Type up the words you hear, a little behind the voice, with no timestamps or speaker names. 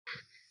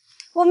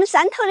我们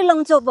山头的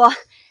农作物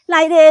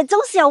来的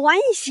总是要晚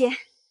一些。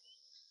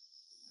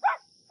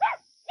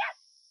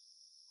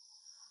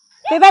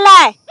贝贝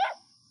来，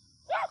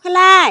快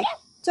来，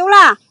走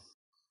了。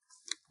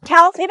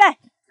跳，贝贝，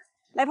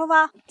来婆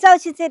婆，走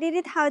去这里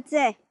的桃子。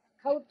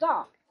口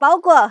罩。包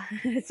裹，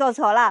说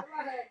错了，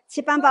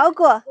去搬包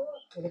裹。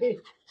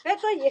还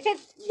说一些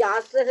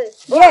牙齿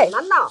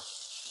烂了。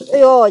哎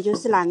呦，就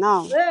是烂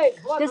了。对，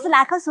就是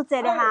那棵树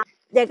摘的哈。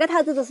那个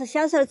桃子都是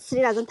小时候吃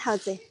的那种桃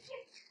子，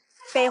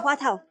白花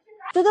桃。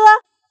嘟嘟，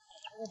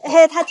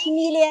嘿，他听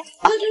你的。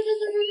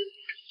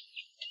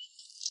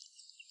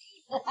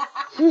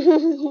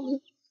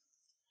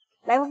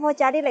赖婆婆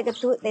家的那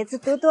只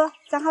嘟嘟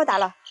长好大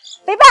了。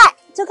贝贝，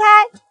走开！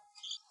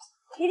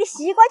你的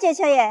西瓜结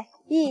起来耶！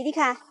咦，你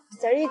看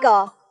这儿一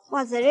个，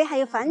哇，这里还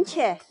有番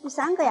茄，有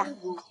3个呀。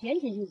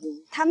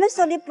他们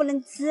说你不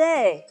能吃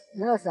哎。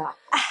那是啊。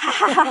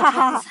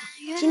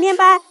今天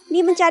把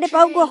你们家的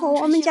包裹和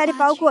我们家的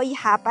包裹一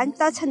下搬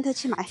到城头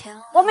去卖，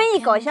我们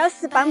1个小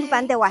时搬不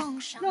搬得完？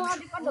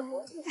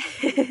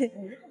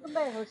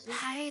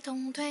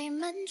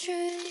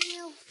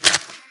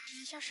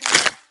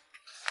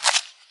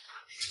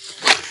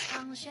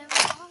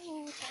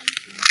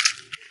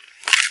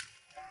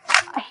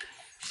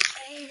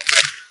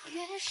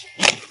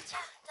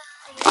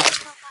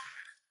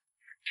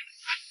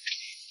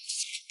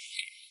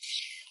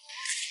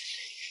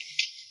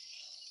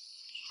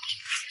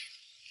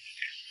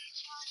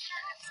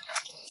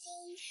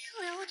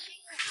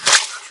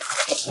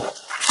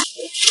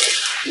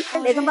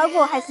那种包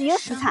裹还是有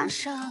市场，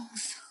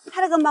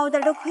它那个毛豆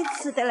都可以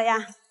吃得了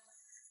呀，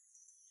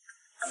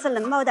吃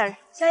嫩毛豆。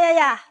小丫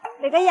丫，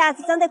那个牙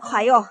子长得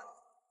快哟。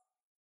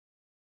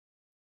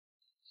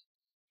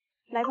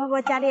赖婆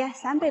婆家的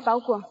300包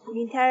裹，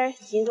明天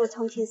进入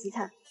重庆市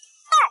场。贝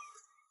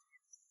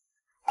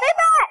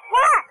贝，过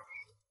来，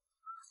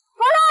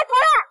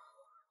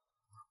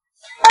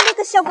把那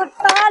个小狗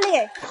打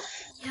你！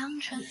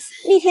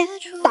你天，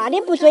大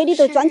的不追你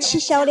都专起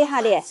小的哈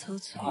你。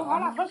好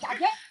了，快下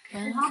去。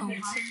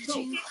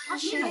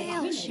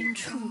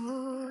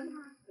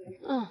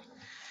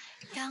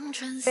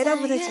背到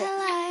屋头去。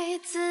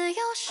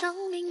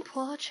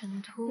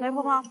赖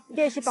婆婆，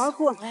这些包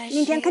裹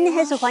明天肯定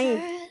很受欢迎。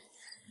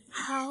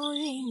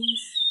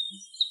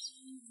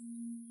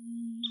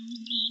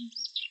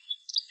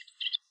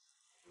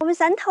我们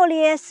山头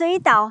的水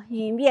稻、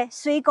玉米、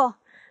水果，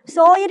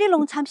所有的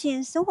农产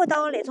品收获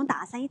到那种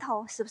大山里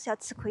头，是不是要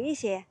吃亏一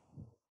些？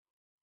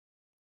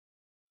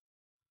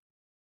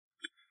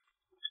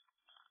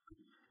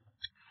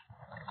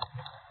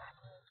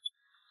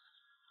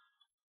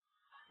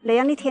那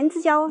样的天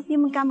子椒，你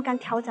们敢不敢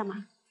挑战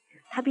嘛？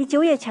它比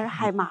9叶青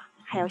还麻，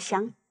还要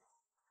香。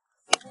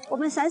我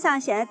们山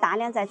上现在大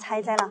量在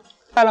采摘了。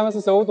他们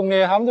是手动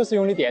的，他们都是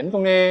用的电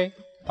动的，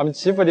他们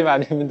欺负你嘛，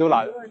你们都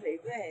拿。我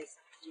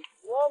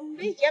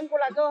没见过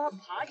那个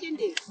插电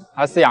的。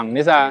它是一样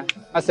的噻，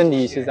它省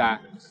力气噻。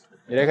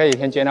那个一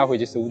天捡了回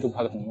去手都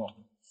跑得痛了。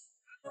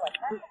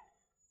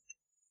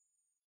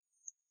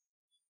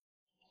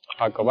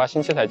啊，够把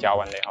星期才夹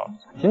完的哈。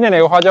今年那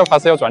个花椒怕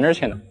是要赚点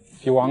钱了。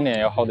比往年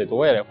要好得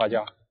多呀，那花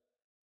椒。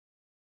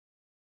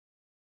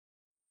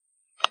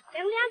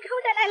亮亮口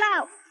袋来了，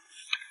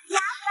呀，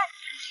来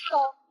1个，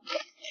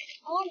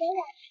哦，没了。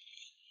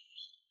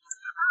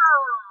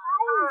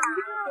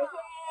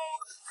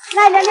谢谢。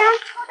来，亮亮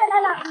口袋来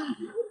了。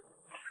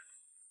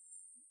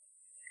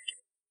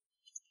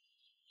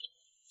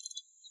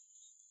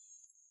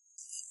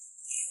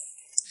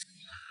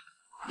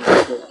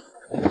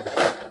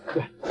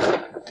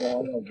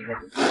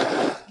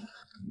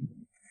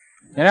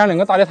亮亮，那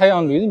个大的太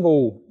阳绿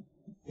不？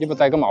你不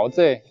戴个帽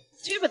子？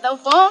吹不到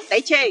风，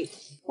带起。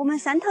我们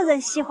山头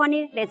人喜欢的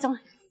那种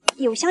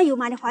又香又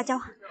麻的花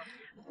椒，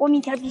我明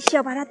天必须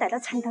要把它带到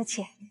城头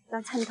去，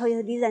让城头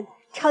的人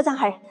挑战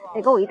下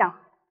那个味道。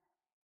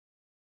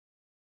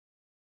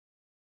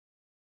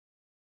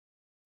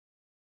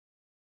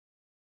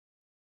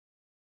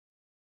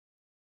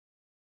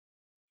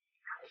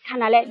看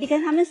那里，你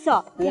跟他们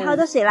说，你好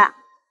多岁了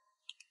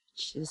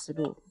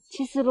？76。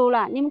76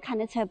了，你们看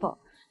得出来不？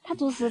他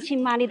做事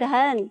情麻利得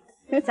很。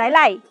再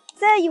来，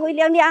这一位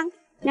亮亮，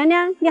亮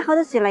亮，你好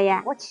多岁了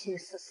呀？我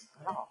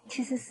74了。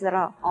74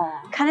了。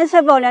哦。看得出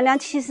来不？亮亮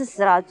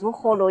74了，做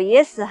活路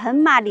也是很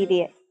麻利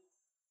的。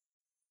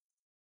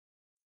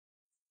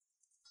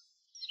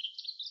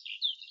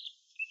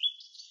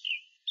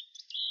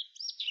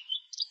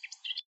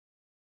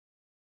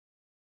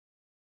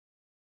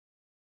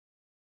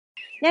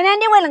亮亮，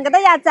你为啷个多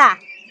牙子啊？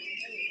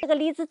这个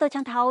李子都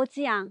像桃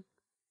子一样。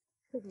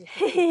嘿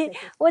嘿，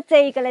我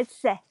这一个来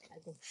吃，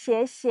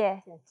谢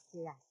谢。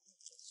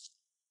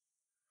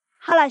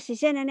好了，谢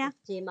谢亮亮。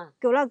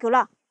够了，够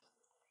了。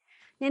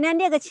亮亮，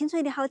你那个清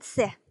脆的好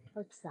吃。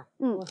好吃啊。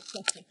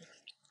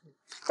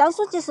张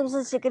书记是不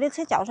是去给你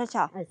扯教授去？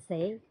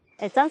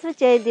是。张书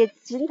记的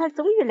今天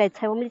终于来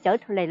扯我们的教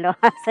头来了。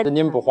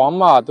你们不慌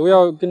嘛，都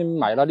要给你们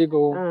卖了的个。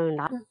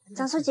那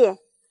张书记，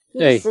你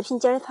的视频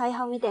剪的拍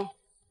好没得？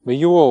没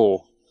有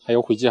哦，还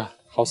要回去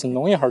好生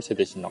弄一会儿才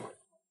得行了。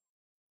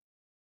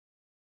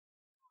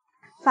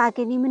发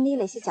给你们的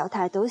那些教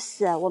材都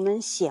是我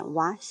们现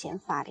挖现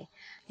发的，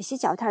那些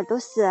教材都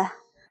是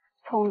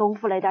从农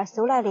户那点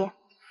收来的。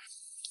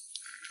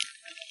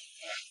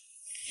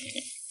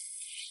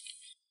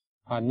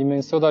啊，你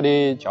们收到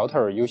的教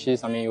头有些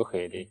上面有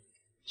黑的，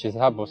其实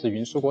它不是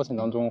运输过程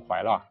当中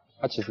坏了，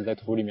它其实在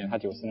土里面它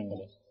就是那个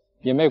的，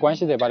也没关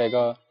系的，把那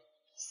个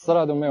撕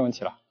了都没问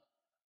题了。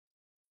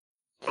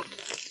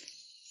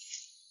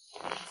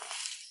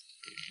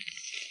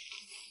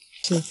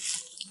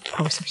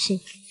头是不是？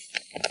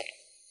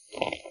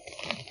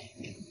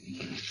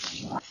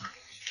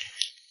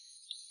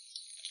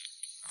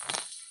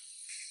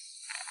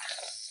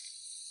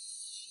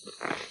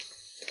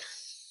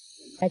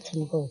改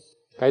成不？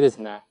改得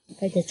成呢？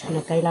改得成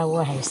了，改了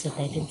我还是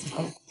带点子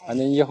的。反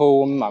正以后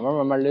我们慢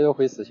慢的都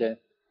会实现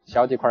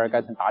小地块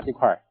改成大地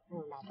块，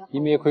你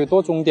们也可以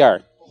多种点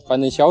儿，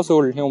反正销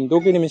售那天我们都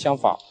给你们想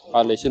法，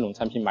把那些农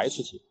产品卖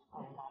出去。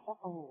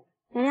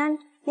娘娘，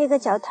那个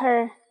教头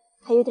儿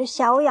还有点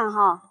小样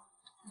哈。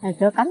哎，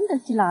这干得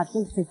起了，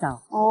点子着。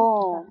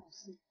哦，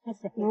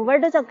木板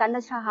都遭干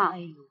得起了哈。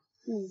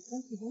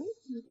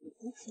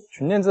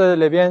去年子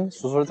那边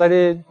叔叔摘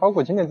的好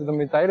过今年子都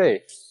没摘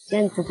嘞。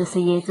这子都是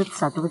椰子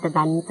啥都在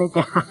难摘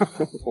的。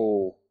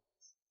哦。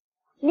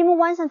你们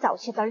晚上早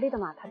起点儿的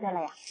嘛，他才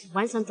来呀？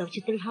晚上早起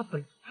点儿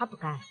他不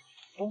干，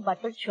我们把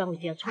点儿去了我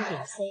就要充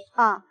电噻。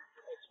啊，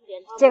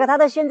结果他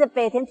都选择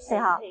白天吃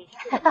哈。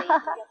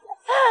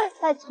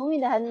他还聪明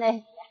得很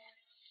嘞。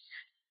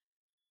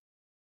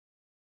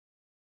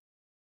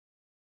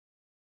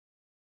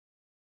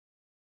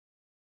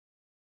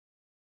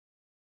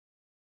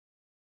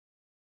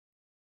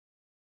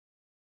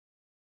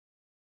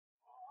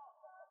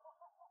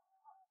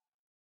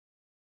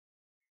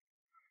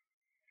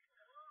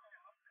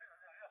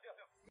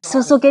叔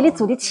叔给你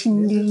做的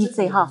情侣一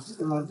折哈。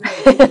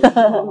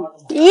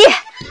咦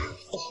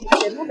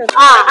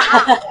啊！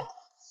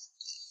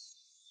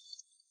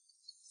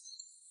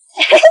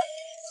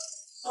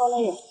好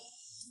了耶！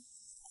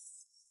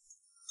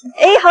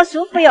哎，好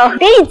舒服哟！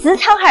编一只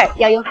草孩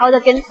要有好多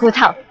根胡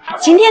桃。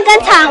今天赶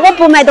场，我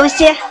不卖东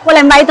西，我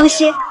来买东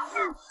西。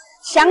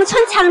乡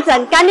村长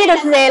镇赶的都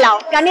是热闹，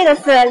赶的都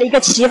是那个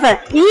气氛。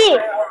咦，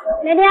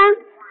娘娘，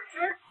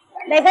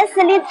那个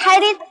是你采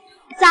的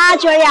杂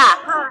卷呀？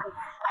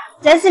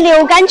这是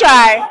牛肝卷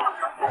儿，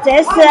这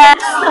是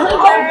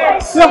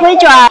石灰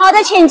卷儿，好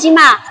多钱一斤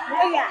嘛？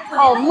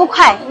哦，5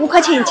块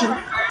钱一斤。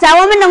在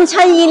我们农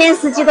村，一年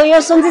四季都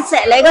有笋子吃，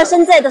那个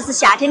笋子都是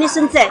夏天的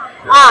笋子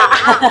啊。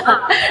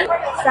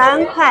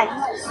3块、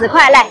4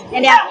块，来，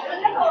娘娘，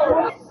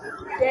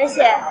谢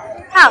谢。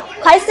好，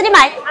快死的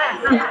卖。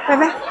拜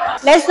拜。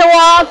那是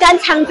我赶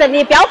长镇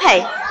的标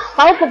配，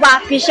包谷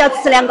粑必须要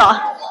吃2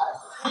个。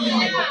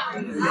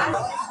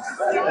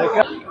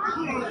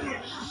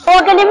我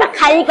给你们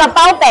看一个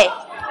宝贝，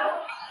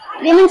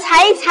你们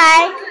猜一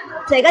猜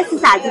这个是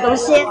啥子东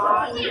西？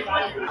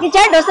你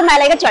今儿都是卖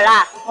那个券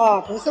啊？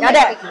哦，都是要得。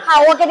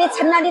好，我给你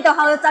称了，你都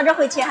好早点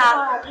回去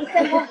哈。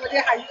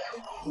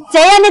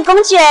这样的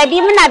工具你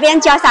们那边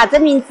叫啥子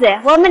名字？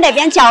我们那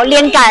边叫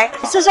连杆。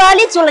是说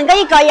你做那个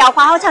一个要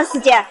花好长时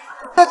间？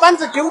这单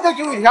子揪都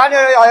揪一天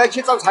的，要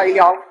去找材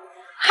料。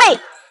嘿，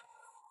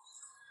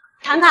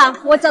看看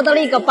我找到了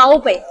一个宝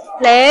贝，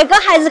那个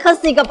孩子可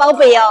是一个宝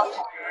贝哟。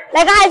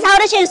那个孩子好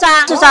多钱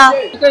算？叔叔？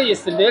这个也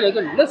是的，那个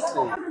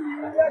20。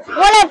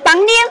我来帮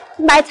你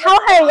卖草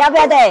孩儿，要不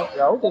要得？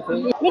要得可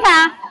以。你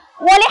看，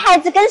我的孩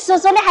子跟叔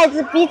叔的孩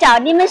子比较，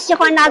你们喜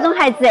欢哪种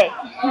孩子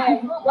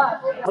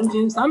？1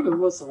斤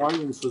350万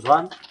人四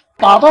川，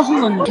大多数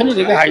农村的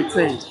那个孩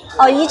子。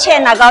哦，以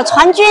前那个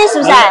川军是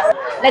不是？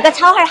那个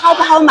草孩儿好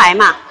不好卖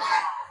嘛？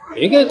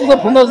那个如果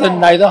碰到人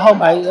来的好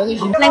卖，那个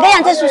行。那个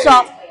样子，叔叔。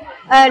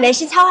那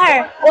些草孩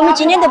儿我们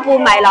今天都不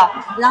卖了，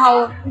然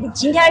后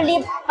今天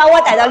你把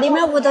我带到你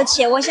们屋头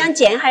去，我想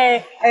见下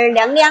儿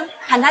亮亮，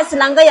看他是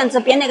啷个样子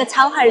编那个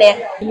草孩儿的。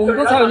蒙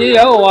古草你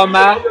要我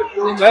吗？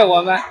你没有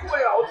我吗？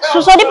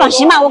叔叔你放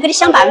心嘛，我给你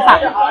想办法，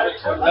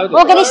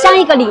我给你想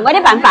一个另外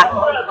的办法。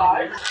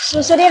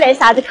叔叔的那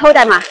啥子口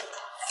袋嘛，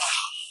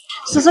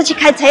叔叔去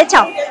开车去，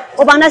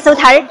我帮他收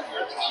摊儿，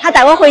他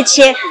带我回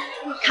去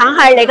看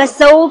下那个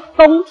手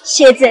工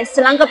鞋子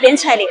是啷个编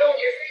出来的。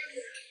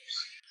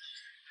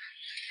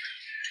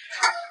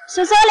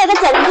叔叔，那个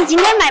镇子今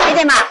天卖没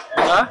得嘛？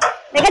啊？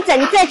那个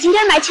镇子今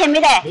天卖钱没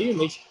得？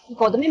没钱，一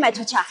个都没卖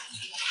出去啊。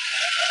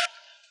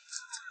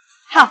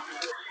好。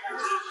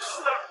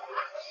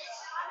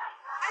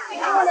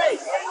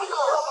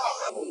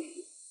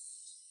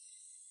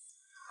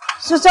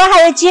叔叔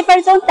还有几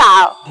分钟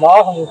到？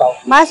马上就到。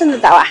马上就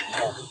到啊！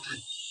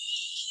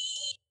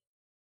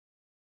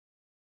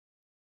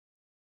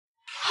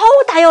好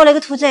大哟，那个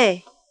兔子！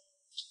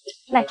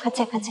来，快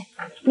吃，快吃，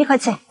你快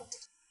吃。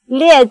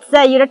你儿子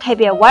有点特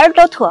别，豌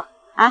豆兔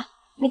啊！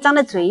你长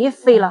得最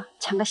肥了，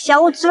像个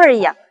小猪儿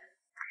一样。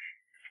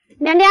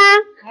亮亮，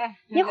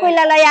你回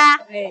来了呀？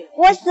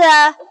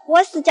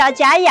我是叫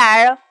佳燕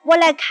儿，我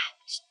来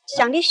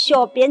向你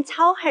学编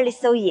草孩的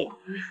手艺。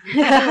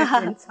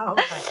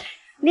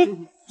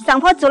你上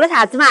坡做了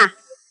啥子嘛？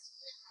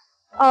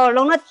哦，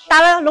弄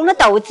了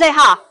豆子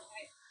哈。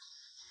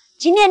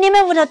今年你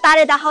们屋头打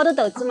得到好多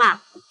豆子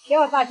嘛？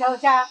小啥小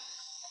虾？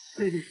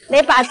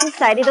那把子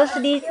晒的都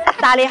是你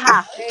打的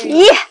哈？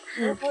咦？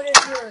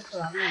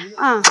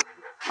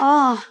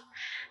哦，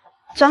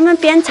专门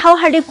煸炒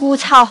馅的谷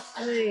草，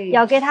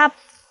要给它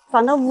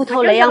放到屋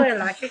头那样，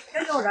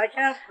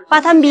把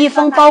它密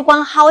封保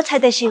管好才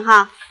得行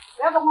哈。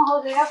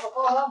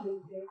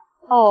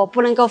哦，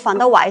不能够放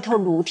到外头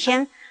露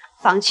天，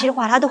放起的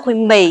话它都会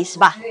霉，是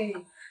吧？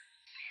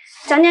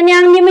张娘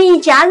娘，你们一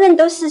家人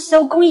都是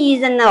手工艺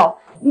人哦，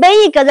每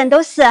一个人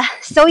都是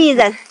手艺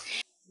人。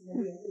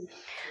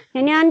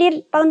娘娘，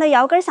你绑到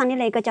腰杆上的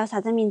那个叫啥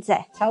子名字？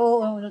草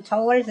碗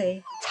儿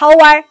噻。草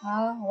碗儿。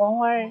啊，碗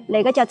碗儿。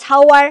那个叫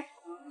草碗儿。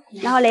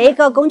然后那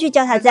个工具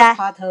叫啥子？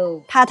耙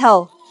头。耙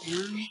头。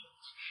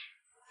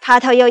耙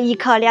头有1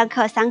颗、2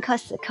颗、3颗、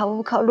4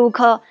颗、5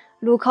颗、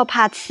6颗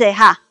耙齿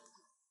哈。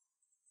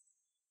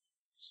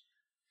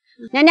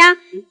娘娘，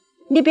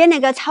你编那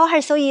个炒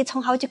馅手艺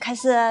从好久开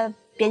始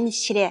编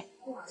起的？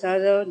啥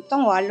子？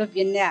当娃儿都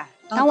编的。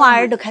当娃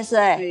儿都开始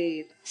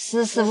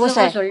，45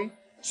岁。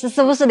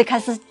45岁就开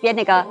始编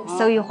那个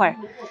手艺活儿。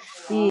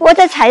我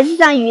在菜市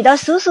场遇到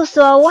苏叔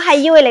叔，我还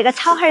以为那个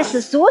炒馅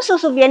是苏叔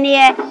叔编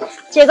的，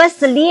结果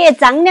是你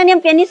张娘娘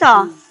编的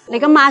嗦。那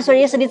个麻穗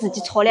也是你自己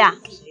搓的啊？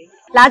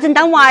那阵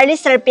当娃儿的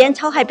时候编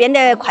炒还编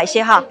得快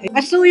些哈。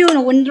手有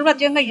纹路了，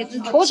这个一直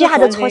搓。几下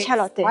就搓起来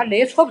了，对。哇，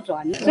那搓不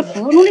转，这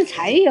不弄的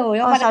菜油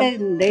要把它给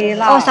勒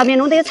了。哦，上面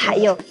弄的有菜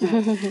油。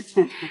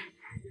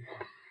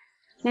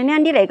娘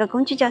娘，你那个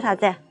工具叫啥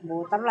子？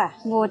磨刀啦。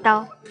磨刀。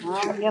啊，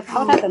要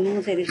烤它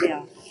更色的时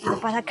候，要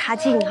把它卡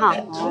紧哈。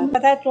把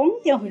它装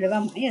点回来吧，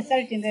慢一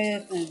点点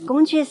的。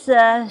工具是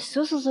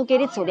苏叔叔给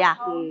你做的啊？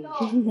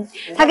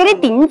他给你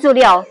定做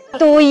的哦，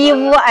独一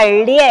无二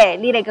的，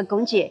你那个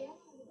工具。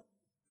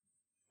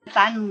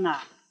粘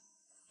了，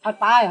它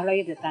打下来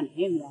也得粘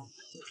黑面。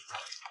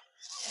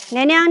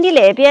娘娘，你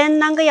那边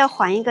啷个要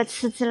换一个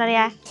池子了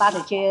呢？打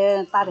得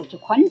起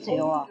宽窄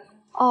哦。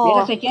那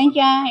个是尖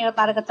尖，要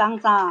打那个长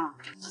长，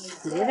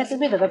那个都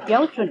没那个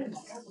标准。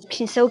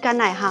凭手感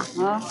来哈。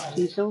啊，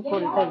凭手可以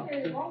的。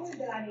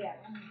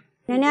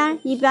娘娘，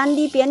一般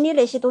你编的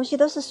那些东西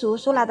都是叔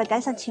叔拿到街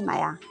上去卖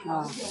啊？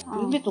啊，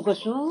你没读过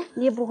书，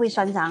你也不会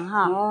算账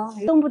哈？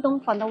懂不懂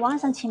放到网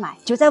上去卖？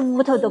就在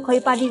屋头都可以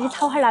把你的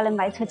炒馅拿来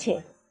卖出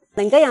去，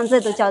那个样子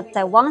就叫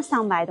在网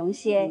上卖东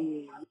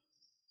西。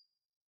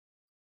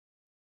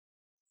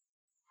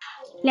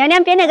娘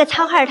娘编那个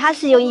炒馅，它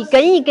是用一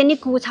根一根的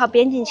谷草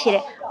编进去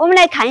的。我们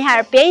来看一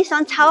下，编一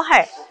双炒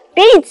馅，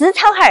编一只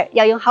炒馅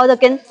要用好多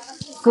根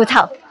谷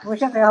草？不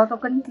晓得好多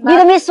根。你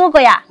都没数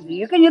过呀？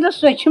那个你都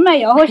数得清嘛？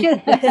要好些。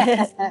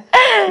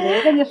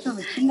那个你数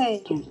不清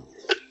嘞。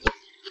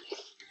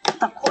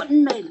它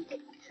捆嘞，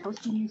好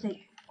紧噻。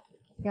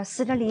要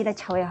使点力来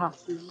敲一下。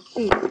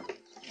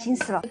紧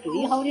实了。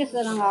最好的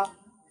是那个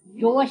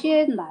脚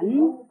些烂，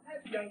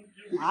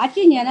那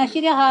几年那些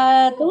的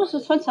哈都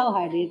是穿草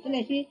鞋的，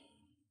那些。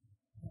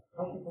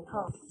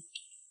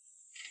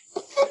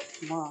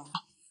哇，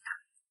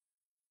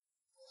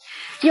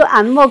有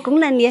按摩功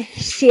能的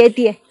鞋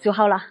底做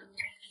好了，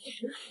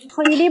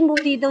推的目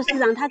的都是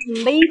让它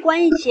更美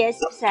观一些，是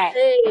不是？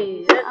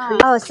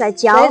哦，晒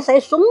胶，晒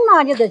松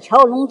了你再敲，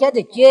弄起来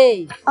再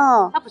解。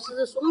哦，它不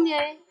是松的。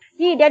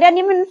咦，聊聊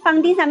你们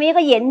房顶上面有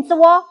个燕子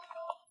窝。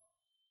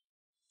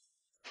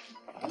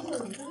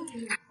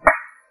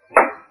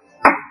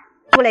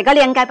做那个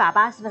连盖爸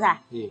爸是不是？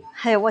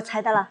嘿，我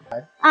猜到了。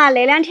啊，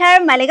那2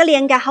天卖那个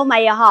连盖好卖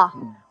呀哈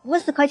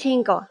，50块钱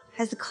一个，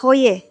还是可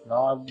以。那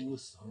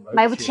50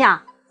卖不起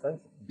啊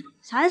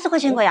？30块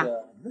钱一个呀。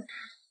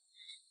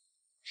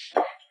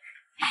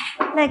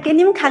来给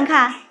你们看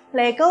看，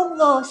那个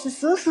屋是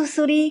苏叔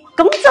叔的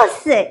工作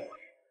室。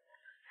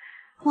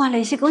哇，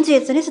那些工具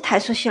真的是太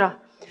熟悉了。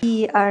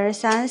1、2、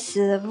3、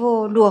4、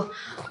5、6，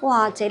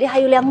哇，这里还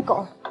有2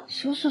个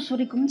苏叔叔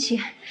的工具。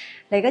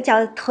那个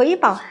叫推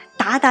刨，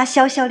大大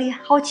小小的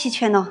好齐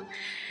全哦。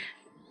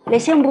那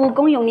些木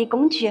工用的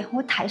工具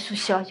我太熟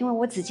悉了，因为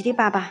我自己的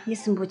爸爸也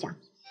是木匠，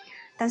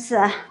但是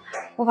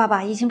我爸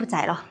爸已经不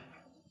在了。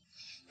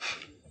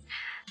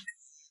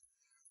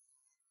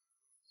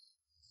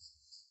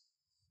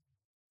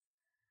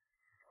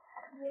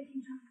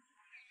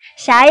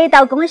下一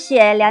道工序，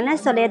亮亮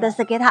说的都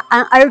是给他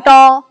按耳朵。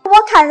我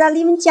看到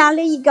你们家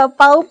的一个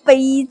宝贝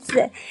椅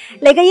子，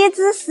那个椅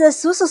子是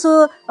苏叔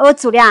叔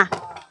做的啊？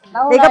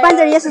那个板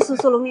凳也是叔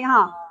叔弄的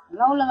哈。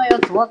老人要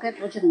坐，该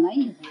坐起来安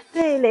逸些。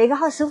对，那个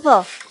好舒服。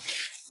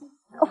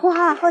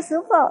哇，好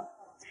舒服。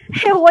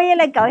嘿，我也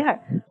来告一下。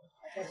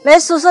那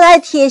叔叔还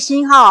贴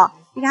心哈，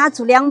你看他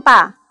做2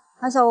把，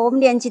他说我们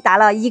年纪大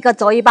了，一个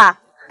坐一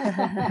把。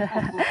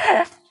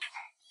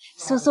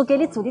叔叔给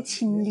你做的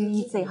情侣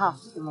椅子哈。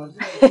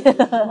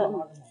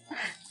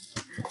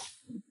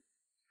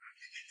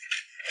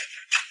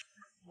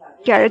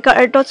第2个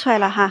耳朵出来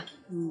了哈。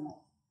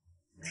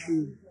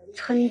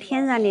纯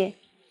天然的。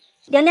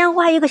亮亮，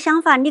我还有个想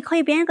法，你可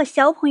以编个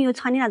小朋友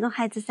穿的那种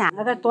鞋子噻。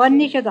那个短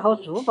的晓得好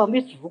做吧？没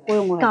做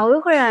过我。告一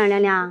会儿啊，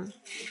亮亮。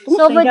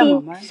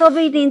说不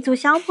定做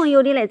小朋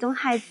友的那种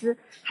鞋子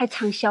还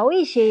畅销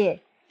一些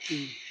耶。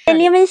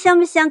你们想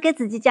不想给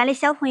自己家的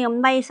小朋友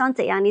买一双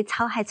这样的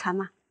草鞋穿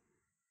嘛？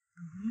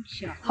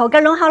后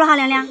跟弄好了哈，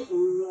亮亮。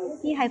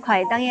你还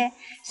快当耶！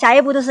下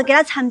一步就是给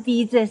他缠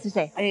鼻子，是不是？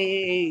哎，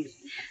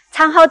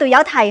缠好都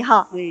腰带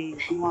哈。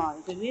哇，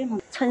这个嘛，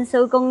纯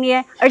手工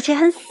的，而且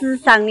很时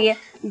尚的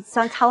一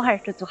双草鞋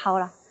就做好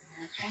了。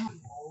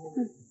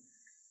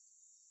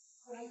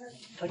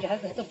头家还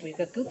是都背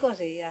个勾勾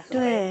热呀。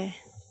对，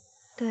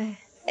对，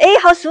哎，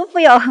好舒服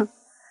哟！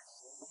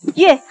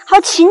耶，好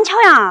轻巧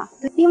呀！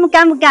你们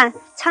敢不敢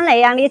穿那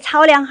样的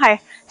草凉鞋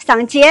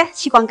上街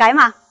去逛街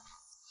嘛？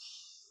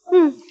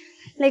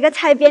那个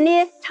柴编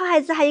的草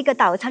鞋子还有一个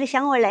稻草的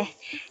香味嘞。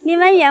你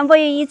们愿不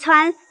愿意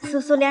穿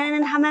叔叔两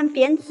人他们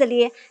编织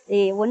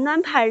的温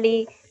暖牌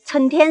的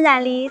纯天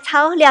然的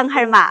草凉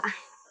鞋嘛？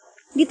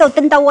你都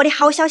等到我的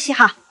好消息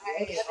哈。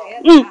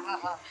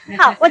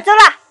好，我走了。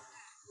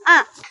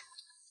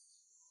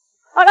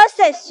哦，老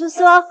师，叔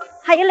叔，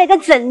还有那个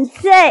镇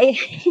子哎，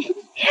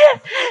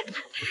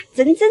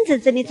真真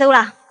正正的走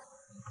了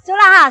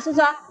哈，叔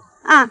叔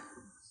啊。